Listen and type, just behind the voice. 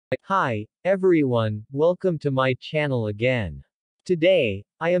Hi, everyone, welcome to my channel again. Today,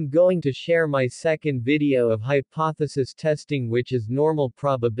 I am going to share my second video of hypothesis testing, which is normal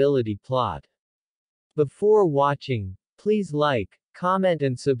probability plot. Before watching, please like, comment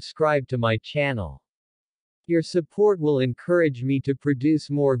and subscribe to my channel. Your support will encourage me to produce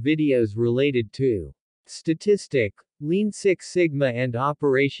more videos related to statistic, Lean Six Sigma and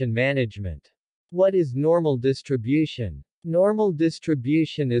operation management. What is normal distribution? Normal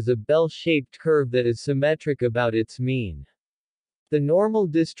distribution is a bell-shaped curve that is symmetric about its mean. The normal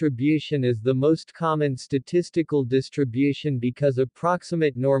distribution is the most common statistical distribution because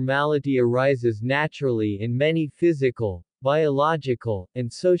approximate normality arises naturally in many physical, biological,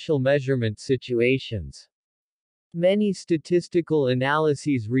 and social measurement situations. Many statistical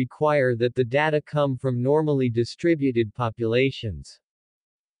analyses require that the data come from normally distributed populations.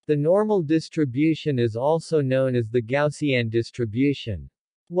 The normal distribution is also known as the Gaussian distribution.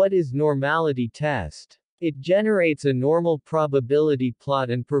 What is normality test? It generates a normal probability plot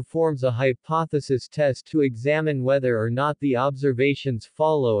and performs a hypothesis test to examine whether or not the observations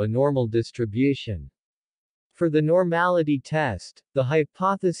follow a normal distribution. For the normality test, the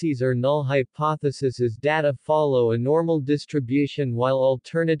hypotheses or null hypothesis is data follow a normal distribution, while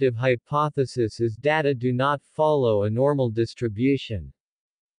alternative hypothesis is data do not follow a normal distribution.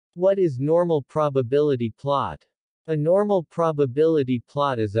 What is normal probability plot? A normal probability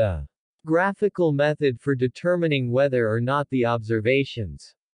plot is a graphical method for determining whether or not the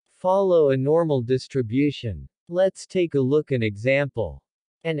observations follow a normal distribution. Let's take a look at an example.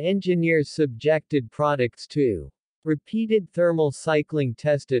 An engineer subjected products to repeated thermal cycling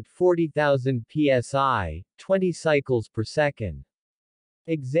test at 40,000 psi, 20 cycles per second.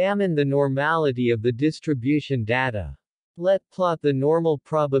 Examine the normality of the distribution data. Let plot the normal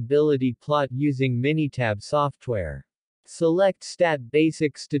probability plot using Minitab software. Select Stat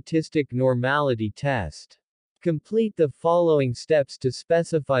Basic Statistic Normality Test. Complete the following steps to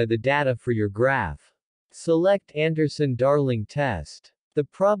specify the data for your graph. Select Anderson-Darling test. The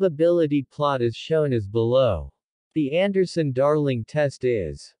probability plot is shown as below. The Anderson-Darling test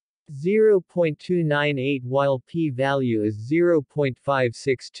is 0.298 while p-value is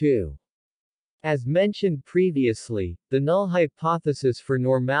 0.562. As mentioned previously, the null hypothesis for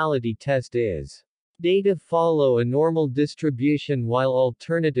normality test is data follow a normal distribution, while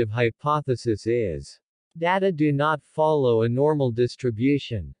alternative hypothesis is data do not follow a normal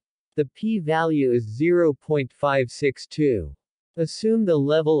distribution. The p-value is 0.562. Assume the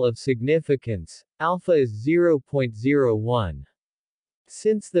level of significance, alpha is 0.01.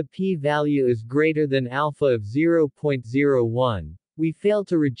 Since the p-value is greater than alpha of 0.01, we fail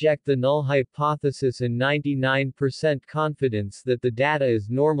to reject the null hypothesis and 99% confidence that the data is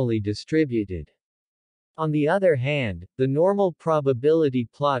normally distributed. On the other hand, the normal probability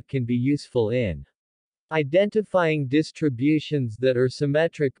plot can be useful in identifying distributions that are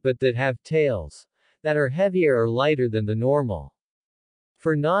symmetric but that have tails that are heavier or lighter than the normal.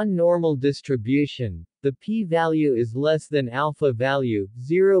 For non-normal distribution, the p-value is less than alpha value,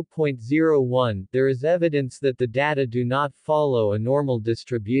 0.01. There is evidence that the data do not follow a normal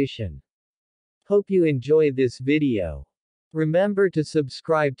distribution. Hope you enjoy this video. Remember to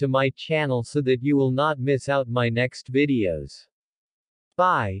subscribe to my channel so that you will not miss out my next videos.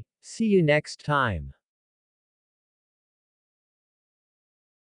 Bye, see you next time.